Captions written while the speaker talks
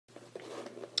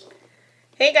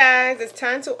Hey guys, it's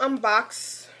time to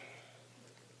unbox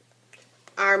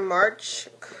our March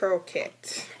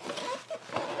Curlkit.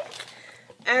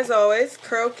 As always,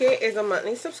 Curlkit is a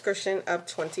monthly subscription of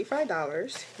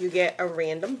 $25. You get a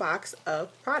random box of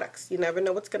products. You never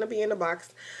know what's going to be in the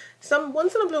box.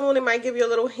 Once in a blue moon, it might give you a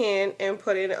little hint and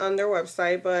put it on their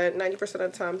website, but 90%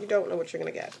 of the time, you don't know what you're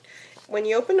going to get. When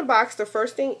you open the box, the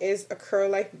first thing is a Curl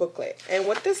Life booklet. And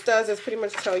what this does is pretty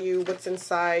much tell you what's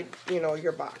inside,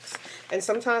 your box. And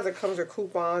sometimes it comes with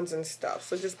coupons and stuff.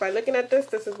 So just by looking at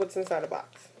this is what's inside the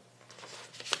box.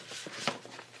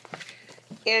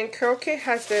 And Curlkit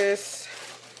has this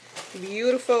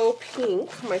beautiful pink,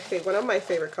 one of my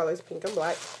favorite colors, pink and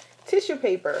black, tissue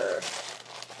paper.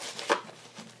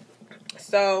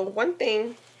 So one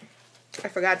thing I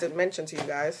forgot to mention to you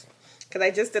guys, because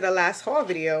I just did a last haul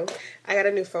video, I got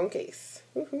a new phone case.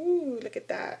 Woohoo, look at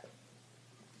that.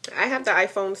 I have the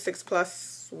iPhone 6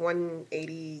 Plus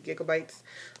 180 gigabytes.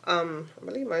 I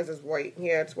believe mine is white.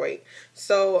 Yeah, it's white.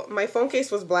 So my phone case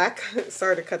was black.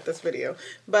 Sorry to cut this video.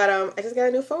 But I just got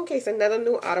a new phone case, another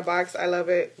new OtterBox. I love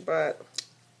it, but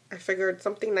I figured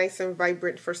something nice and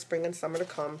vibrant for spring and summer to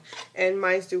come. And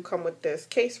mine do come with this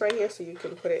case right here, so you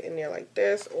can put it in there like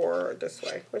this or this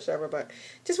way, whichever. But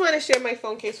just want to share my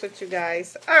phone case with you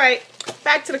guys. All right,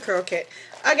 back to the Curlkit.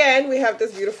 Again, we have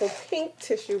this beautiful pink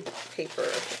tissue paper.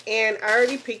 And I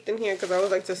already peeked in here because I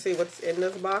always like to see what's in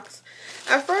this box.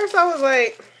 At first, I was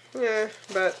like, yeah,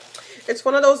 but it's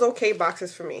one of those okay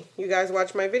boxes for me. You guys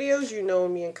watch my videos, you know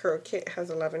me and Curlkit has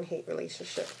a love-and-hate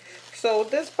relationship. So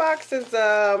this box is,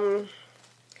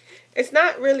 it's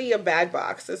not really a bad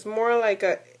box. It's more like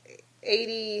a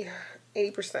 80%.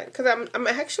 Because I'm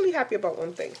actually happy about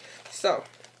one thing. So,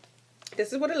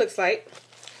 this is what it looks like.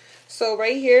 So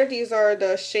right here, these are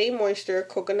the Shea Moisture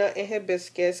Coconut and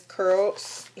Hibiscus Curl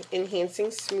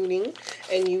Enhancing Smoothing.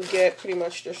 And you get pretty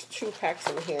much just 2 packs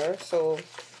in here. So,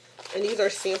 and these are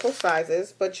sample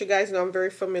sizes, but you guys know I'm very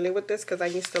familiar with this because I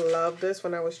used to love this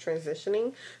when I was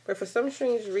transitioning. But for some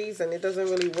strange reason, it doesn't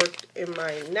really work in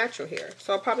my natural hair.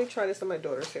 So I'll probably try this on my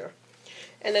daughter's hair.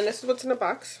 And then this is what's in the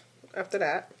box after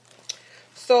that.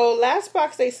 So last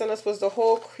box they sent us was the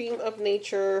whole Cream of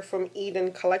Nature from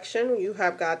Eden collection. You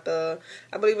have got the,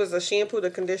 I believe it was the shampoo, the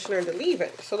conditioner, the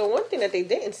leave-in. So the one thing that they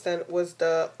didn't send was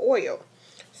the oil.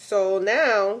 So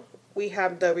now we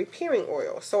have the repairing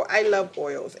oil. So I love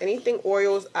oils. Anything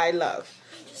oils, I love.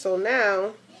 So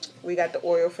now we got the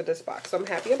oil for this box. So I'm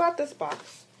happy about this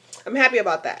box. I'm happy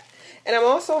about that. And I'm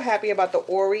also happy about the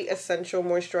Ori Essential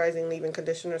Moisturizing Leave-In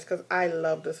Conditioners because I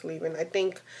love this leave-in. I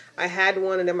think I had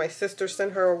one and then my sister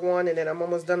sent her one and then I'm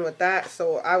almost done with that.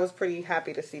 So I was pretty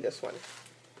happy to see this one.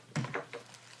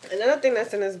 Another thing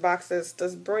that's in this box is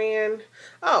this brand,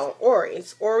 Ori.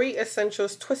 It's Ori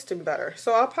Essentials Twisting Butter.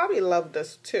 So I'll probably love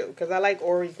this too because I like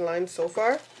Ori's line so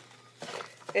far.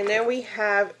 And then we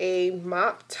have a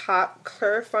Mop Top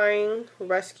Clarifying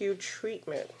Rescue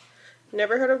Treatment.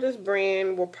 Never heard of this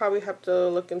brand. We'll probably have to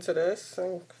look into this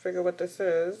and figure what this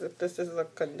is. If this is a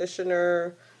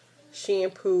conditioner,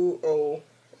 shampoo, or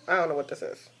I don't know what this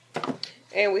is.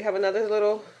 And we have another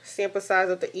little sample size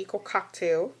of the Eco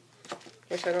Cocktail,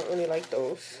 which I don't really like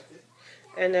those.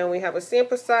 And then we have a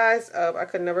sample size of, I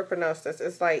could never pronounce this.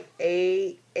 It's like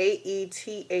AETHIO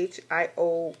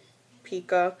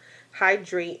Pica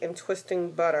Hydrate and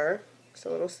Twisting Butter. It's a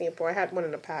little sample. I had one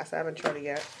in the past. I haven't tried it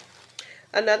yet.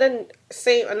 Another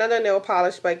nail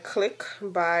polish by Click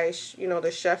by,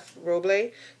 the Chef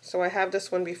Roble. So I have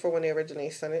this one before when they originally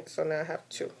sent it. So now I have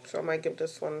 2. So I might give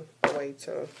this one away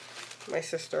to my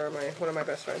sister or one of my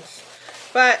best friends.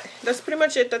 But that's pretty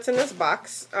much it that's in this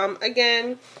box.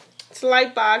 Again, it's a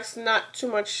light box, not too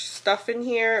much stuff in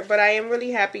here, but I am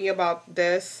really happy about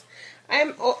this.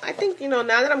 I think, now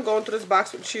that I'm going through this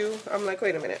box with you, I'm like,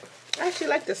 wait a minute. I actually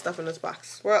like this stuff in this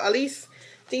box. Well, at least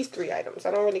these 3 items.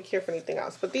 I don't really care for anything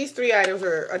else, but these 3 items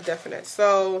are a definite.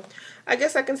 So I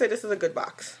guess I can say this is a good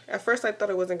box. At first I thought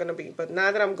it wasn't going to be, but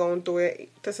now that I'm going through it,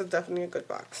 this is definitely a good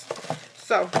box.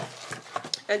 So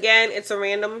again, it's a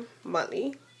random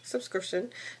monthly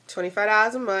subscription,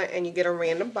 $25 a month, and you get a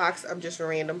random box of just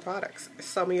random products.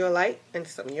 Some you'll like and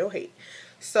some you'll hate.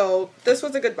 So this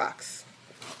was a good box.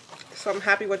 So I'm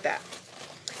happy with that.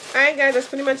 Alright guys, that's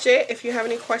pretty much it. If you have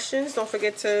any questions, don't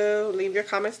forget to leave your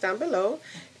comments down below.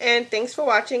 And thanks for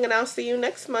watching, and I'll see you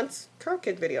next month's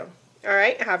Curlkit video.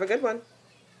 Alright, have a good one.